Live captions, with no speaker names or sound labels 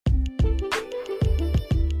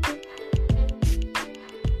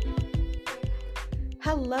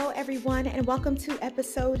Hello, everyone, and welcome to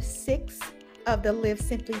episode 6 of the Live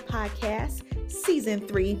Simply podcast, season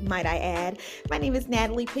 3, might I add. My name is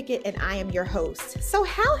Natalie Pickett, and I am your host. So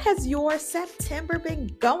how has your September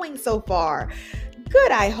been going so far?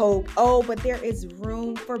 Good, I hope. Oh, but there is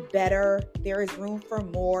room for better. There is room for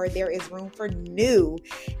more. There is room for new,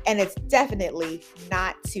 and it's definitely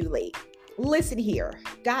not too late. Listen here,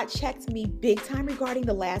 God checked me big time regarding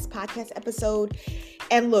the last podcast episode.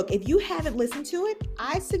 And look, if you haven't listened to it,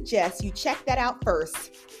 I suggest you check that out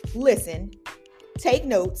first. Listen, take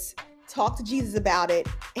notes, talk to Jesus about it,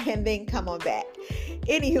 and then come on back.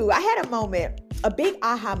 Anywho, I had a moment, a big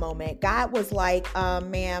aha moment. God was like,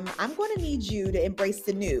 ma'am, I'm going to need you to embrace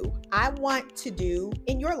the new I want to do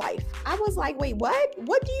in your life. I was like, wait, what?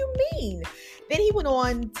 What do you mean? Then he went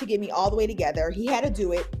on to get me all the way together. He had to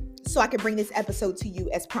do it so I can bring this episode to you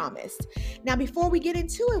as promised. Now, before we get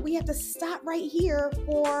into it, we have to stop right here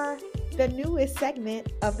for the newest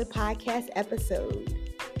segment of the podcast episode.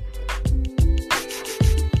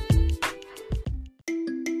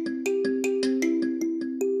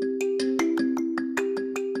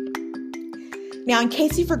 Now, in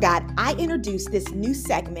case you forgot, I introduced this new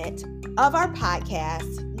segment of our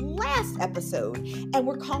podcast last episode, and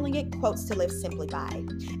we're calling it Quotes to Live Simply By.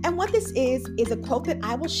 And what this is a quote that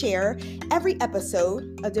I will share every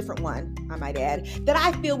episode, a different one, I might add, that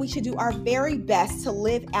I feel we should do our very best to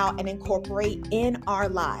live out and incorporate in our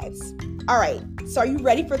lives. All right, so are you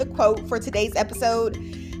ready for the quote for today's episode?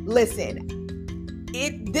 Listen,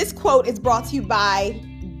 this quote is brought to you by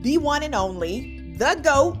the one and only, the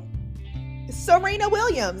GOAT, Serena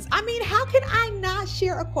Williams. I mean, how can I not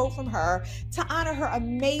share a quote from her to honor her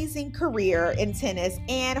amazing career in tennis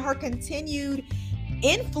and her continued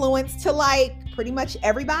influence to pretty much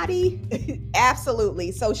everybody?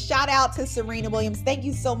 Absolutely. So shout out to Serena Williams. Thank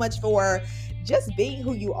you so much for just being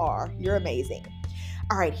who you are. You're amazing.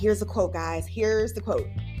 All right, here's the quote, guys. Here's the quote.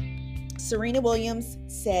 Serena Williams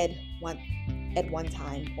said at one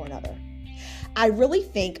time or another, I really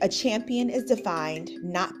think a champion is defined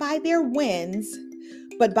not by their wins,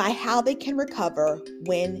 but by how they can recover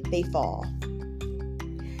when they fall.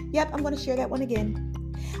 Yep, I'm going to share that one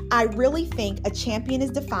again. I really think a champion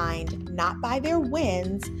is defined not by their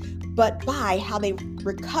wins, but by how they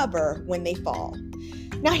recover when they fall.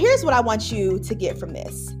 Now, here's what I want you to get from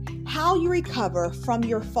this. How you recover from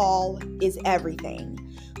your fall is everything.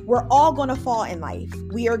 We're all going to fall in life.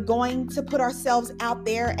 We are going to put ourselves out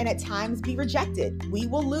there and at times be rejected. We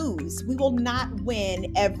will lose. We will not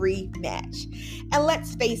win every match. And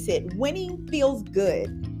let's face it, winning feels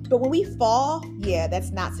good. But when we fall, that's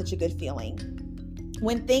not such a good feeling.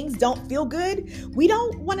 When things don't feel good, we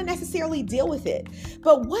don't want to necessarily deal with it.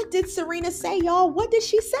 But what did Serena say, y'all? What did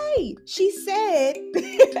she say? She said,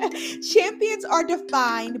 champions are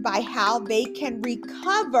defined by how they can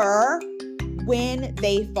recover when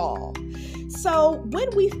they fall. So when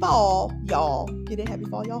we fall, y'all, you didn't have me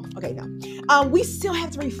fall, y'all? Okay, no. We still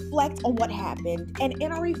have to reflect on what happened. And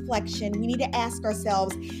in our reflection, we need to ask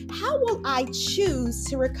ourselves, how will I choose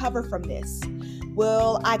to recover from this?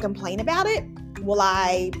 Will I complain about it? Will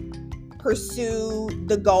I pursue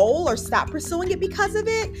the goal or stop pursuing it because of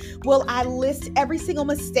it? Will I list every single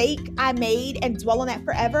mistake I made and dwell on that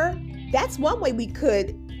forever? That's one way we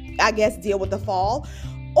could, I guess, deal with the fall.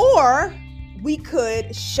 Or we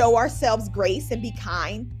could show ourselves grace and be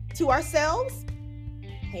kind to ourselves.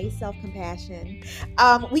 Hey, self-compassion.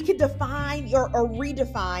 We could define or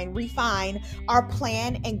refine our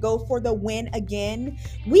plan and go for the win again.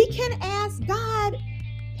 We can ask God,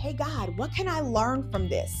 hey, God, what can I learn from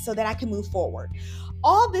this so that I can move forward?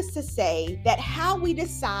 All this to say that how we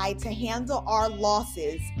decide to handle our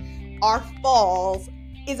losses, our falls,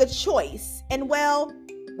 is a choice. And well,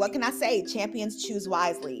 what can I say? Champions choose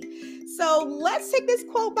wisely. So let's take this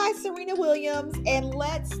quote by Serena Williams and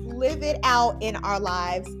let's live it out in our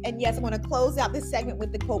lives. And yes, I'm going to close out this segment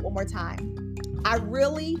with the quote one more time. I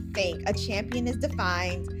really think a champion is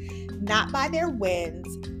defined not by their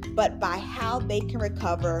wins, but by how they can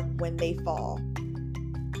recover when they fall.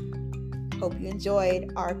 Hope you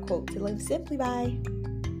enjoyed our quote to live simply by.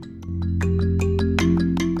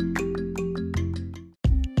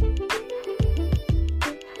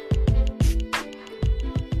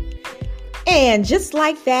 And just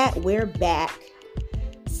like that, we're back.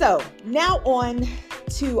 So now on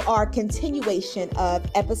to our continuation of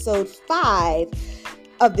episode 5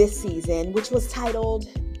 of this season, which was titled,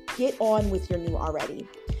 Get On With Your New Already.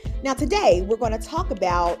 Now today, we're going to talk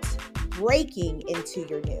about breaking into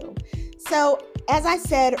your new. So as I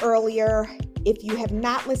said earlier, if you have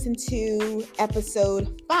not listened to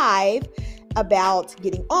episode 5 about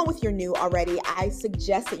getting on with your new already, I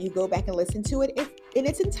suggest that you go back and listen to it. in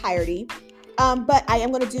its entirety, but I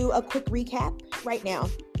am going to do a quick recap right now.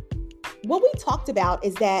 What we talked about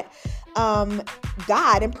is that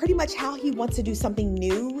God and pretty much how he wants to do something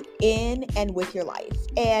new in and with your life.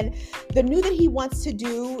 And the new that he wants to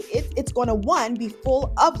do, it's going to, one, be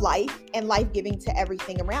full of life and life-giving to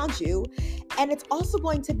everything around you. And it's also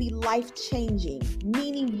going to be life-changing,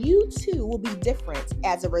 meaning you too will be different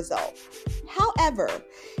as a result. However,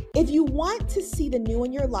 if you want to see the new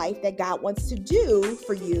in your life that God wants to do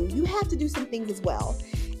for you, you have to do some things as well.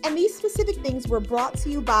 And these specific things were brought to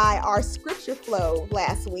you by our scripture flow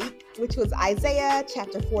last week, which was Isaiah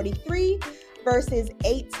chapter 43, verses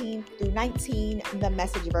 18 through 19, the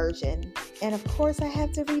Message version. And of course, I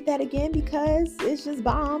have to read that again because it's just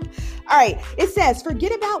bomb. All right, it says,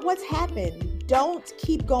 forget about what's happened. Don't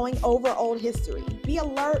keep going over old history. Be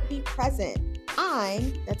alert, be present.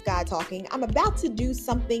 That's God talking, I'm about to do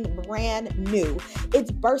something brand new.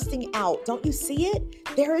 It's bursting out. Don't you see it?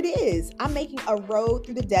 There it is. I'm making a road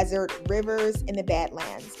through the desert, rivers in the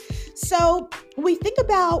Badlands. So when we think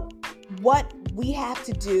about what we have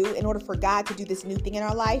to do in order for God to do this new thing in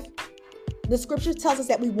our life, the scripture tells us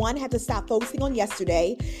that we, one, have to stop focusing on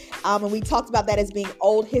yesterday. And we talked about that as being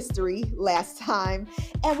old history last time.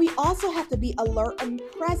 And we also have to be alert and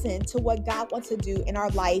present to what God wants to do in our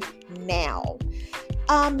life now.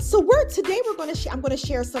 So today I'm going to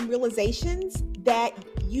share some realizations that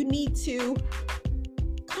you need to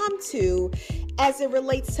come to as it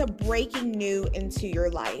relates to breaking new into your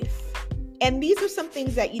life. And these are some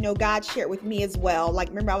things that, God shared with me as well. Like,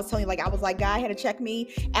 remember I was telling you, I was like, God had to check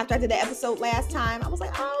me after I did the episode last time. I was like,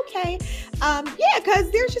 oh, okay.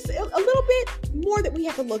 Because there's just a little bit more that we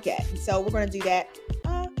have to look at. And so we're going to do that,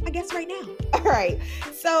 I guess, right now. All right.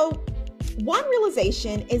 So one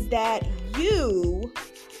realization is that you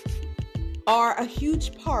are a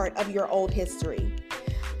huge part of your old history.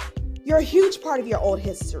 You're a huge part of your old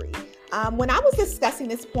history. When I was discussing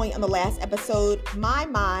this point on the last episode, my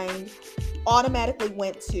mind automatically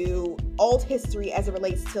went to old history as it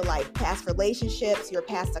relates to past relationships, your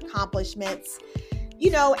past accomplishments,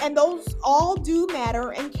 and those all do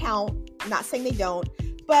matter and count. I'm not saying they don't,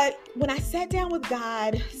 but when I sat down with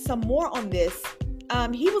God some more on this,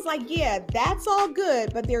 he was like, yeah, that's all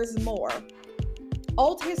good, but there's more.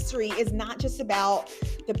 Old history is not just about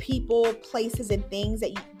the people, places, and things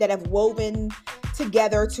that have woven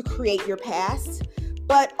together to create your past,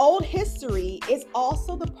 but old history is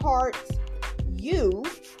also the part, you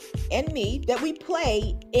and me, that we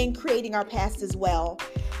play in creating our past as well.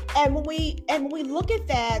 And when we look at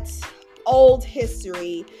that old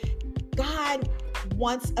history, God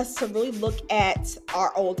wants us to really look at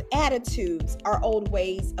our old attitudes, our old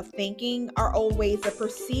ways of thinking, our old ways of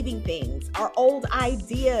perceiving things, our old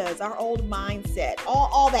ideas, our old mindset,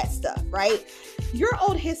 all that stuff, right? Your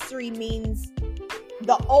old history means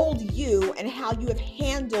the old you and how you have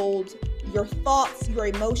handled your thoughts, your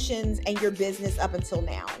emotions, and your business up until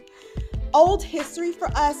now. Old history for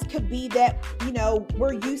us could be that,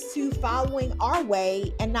 we're used to following our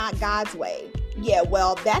way and not God's way. Yeah,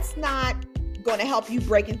 well, that's not going to help you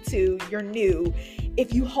break into your new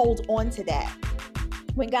if you hold on to that.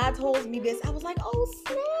 When God told me this, I was like, oh,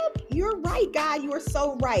 snap. You're right, God. You are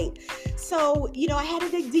so right. So, I had to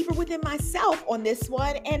dig deeper within myself on this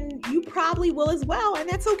one, and you probably will as well. And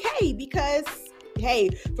that's okay because, hey,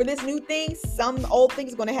 for this new thing, some old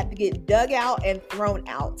things are going to have to get dug out and thrown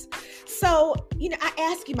out. So, I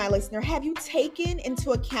ask you, my listener, have you taken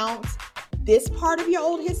into account this part of your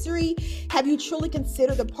old history? Have you truly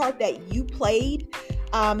considered the part that you played?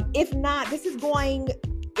 If not, this is going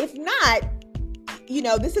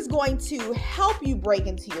to help you break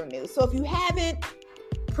into your new. So if you haven't,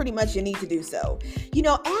 pretty much you need to do so.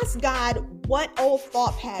 Ask God what old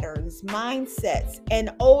thought patterns, mindsets, and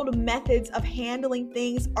old methods of handling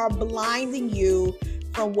things are blinding you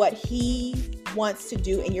from what he wants to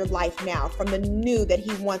do in your life now, from the new that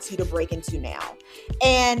he wants you to break into now.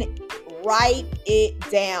 And write it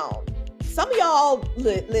down. Some of y'all,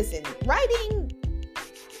 listen, writing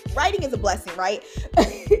is a blessing, right?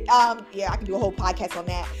 Yeah, I can do a whole podcast on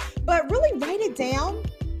that. But really write it down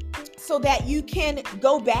so that you can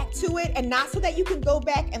go back to it, and not so that you can go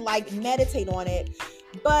back and meditate on it.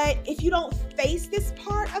 But if you don't face this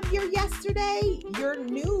part of your yesterday, your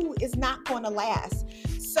new is not going to last.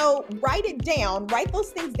 So write it down, write those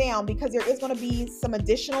things down, because there is going to be some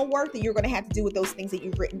additional work that you're going to have to do with those things that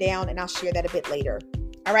you've written down. And I'll share that a bit later.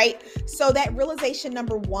 All right. So that realization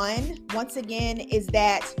number one, once again, is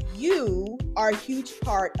that you are a huge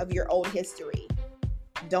part of your old history.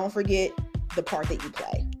 Don't forget the part that you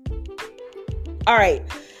play. All right.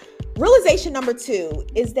 Realization number two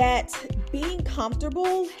is that being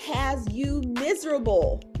comfortable has you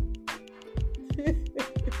miserable.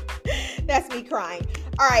 That's me crying.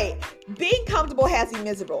 All right. Being comfortable has you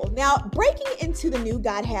miserable. Now, breaking into the new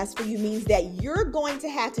God has for you means that you're going to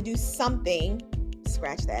have to do something.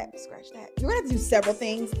 Scratch that. You're going to have to do several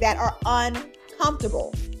things that are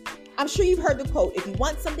uncomfortable. I'm sure you've heard the quote, if you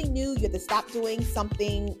want something new, you have to stop doing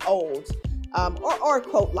something old. Or a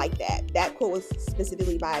quote like that. That quote was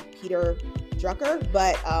specifically by Peter Drucker,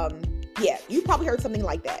 but yeah, you probably heard something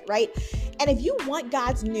like that, right? And if you want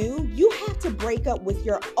God's new, you have to break up with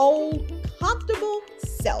your old comfortable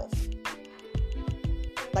self.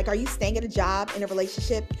 Like, are you staying at a job, in a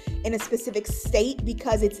relationship, in a specific state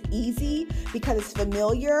because it's easy, because it's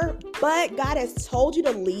familiar, but God has told you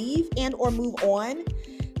to leave and or move on?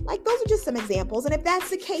 Like, those are just some examples. And if that's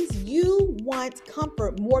the case, you want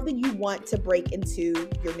comfort more than you want to break into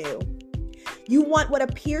your new. You want what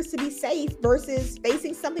appears to be safe versus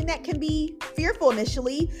facing something that can be fearful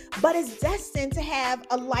initially, but is destined to have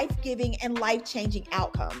a life-giving and life-changing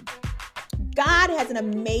outcome. God has an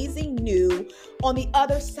amazing new on the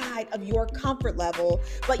other side of your comfort level,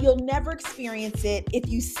 but you'll never experience it if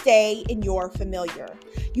you stay in your familiar.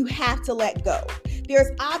 You have to let go.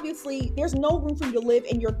 There's no room for you to live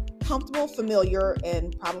in your comfortable, familiar,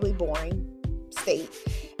 and probably boring state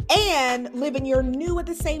and live in your new at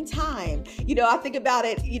the same time. I think about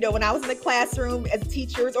it, when I was in the classroom as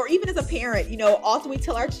teachers or even as a parent, often we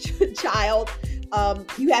tell our child,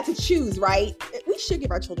 you have to choose, right? We should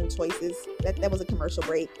give our children choices. That was a commercial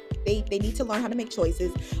break. They need to learn how to make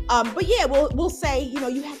choices. But yeah, we'll say,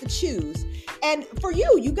 you have to choose. And for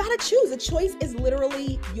you got to choose. A choice is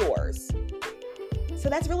literally yours. So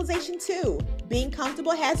that's realization 2. Being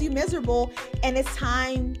comfortable has you miserable, and it's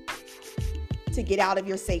time to get out of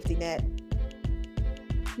your safety net.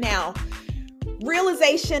 Now,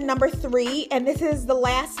 realization number 3, and this is the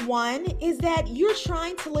last one, is that you're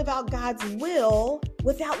trying to live out God's will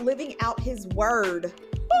without living out his word.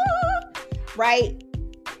 Right?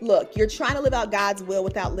 Look, you're trying to live out God's will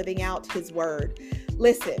without living out his word.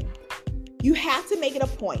 Listen, you have to make it a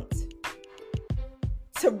point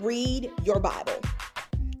to read your Bible,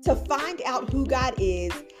 to find out who God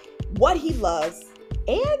is, what he loves,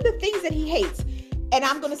 and the things that he hates. And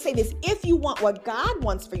I'm going to say this, if you want what God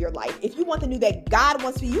wants for your life, if you want the new that God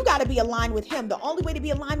wants for you, you got to be aligned with him. The only way to be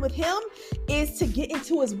aligned with him is to get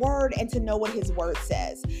into his word and to know what his word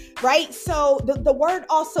says, right? So the word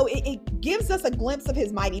also, it gives us a glimpse of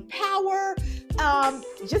his mighty power,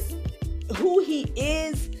 just who he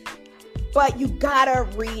is, but you got to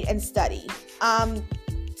read and study.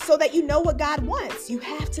 So that you know what God wants. You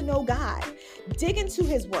have to know God. Dig into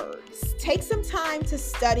his words. Take some time to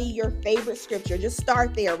study your favorite scripture. Just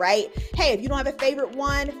start there, right? Hey, if you don't have a favorite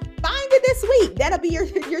one, find it this week. That'll be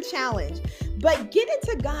your challenge. But get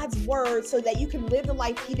into God's word so that you can live the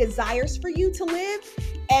life he desires for you to live.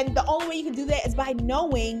 And the only way you can do that is by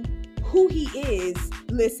knowing who he is,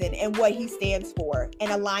 listen, and what he stands for,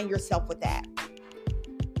 and align yourself with that.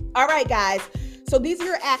 All right, guys. So these are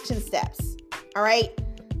your action steps. All right.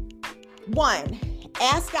 1,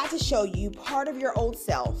 ask God to show you part of your old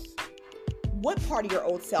self. What part of your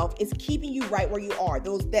old self is keeping you right where you are?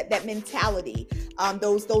 That mentality,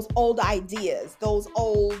 those old ideas, those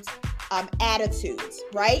old attitudes,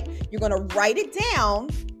 right? You're going to write it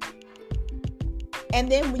down. And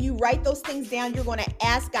then when you write those things down, you're going to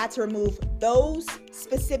ask God to remove those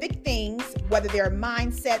specific things, whether they're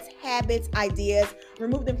mindsets, habits, ideas,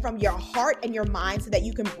 remove them from your heart and your mind so that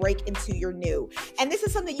you can break into your new. And this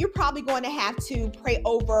is something you're probably going to have to pray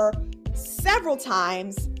over several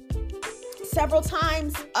times,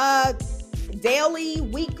 daily,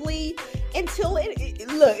 weekly, until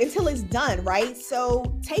it's done, right?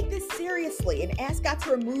 So take this seriously and ask God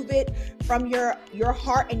to remove it from your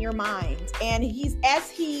heart and your mind. And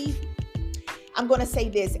I'm going to say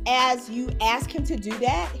this, as you ask him to do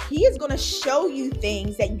that, he is going to show you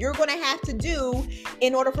things that you're going to have to do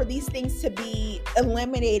in order for these things to be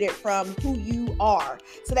eliminated from who you are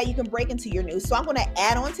so that you can break into your new. So I'm going to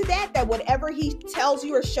add on to that whatever he tells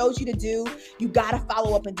you or shows you to do, you got to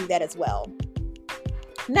follow up and do that as well.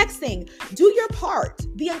 Next thing, do your part,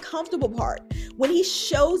 the uncomfortable part. When he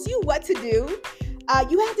shows you what to do,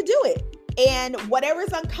 you have to do it. And whatever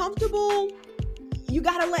is uncomfortable, you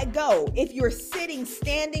got to let go. If you're sitting,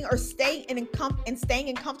 standing, or staying in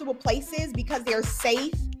comfortable places because they're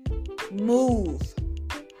safe, move.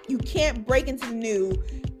 You can't break into the new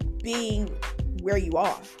being where you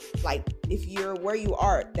are. Like, if you're where you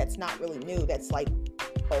are, that's not really new. That's like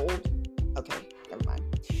old. Okay, never mind.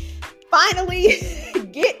 Finally,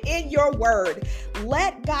 get in your word.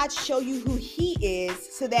 Let God show you who he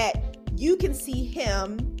is so that you can see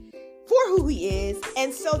him for who he is,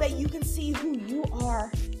 and so that you can see who you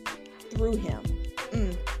are through him.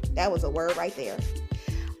 That was a word right there.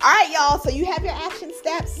 All right, y'all. So you have your action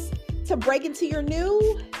steps to break into your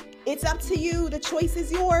new. It's up to you. The choice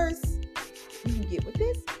is yours. You can get with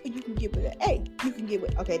this, or you can get with it. Hey, you can get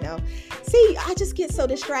with, okay, no. See, I just get so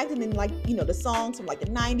distracted and the songs from the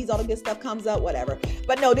 90s, all the good stuff comes up, whatever.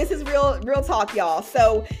 But no, this is real talk, y'all.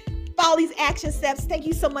 So follow these action steps. Thank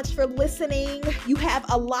you so much for listening. You have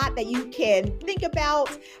a lot that you can think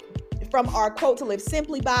about from our quote to live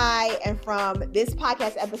simply by and from this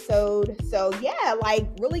podcast episode. So yeah,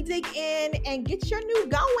 really dig in and get your new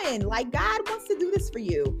going. God wants to do this for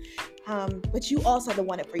you. But you also have to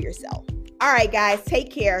want it for yourself. All right, guys,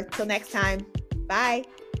 take care. Till next time. Bye.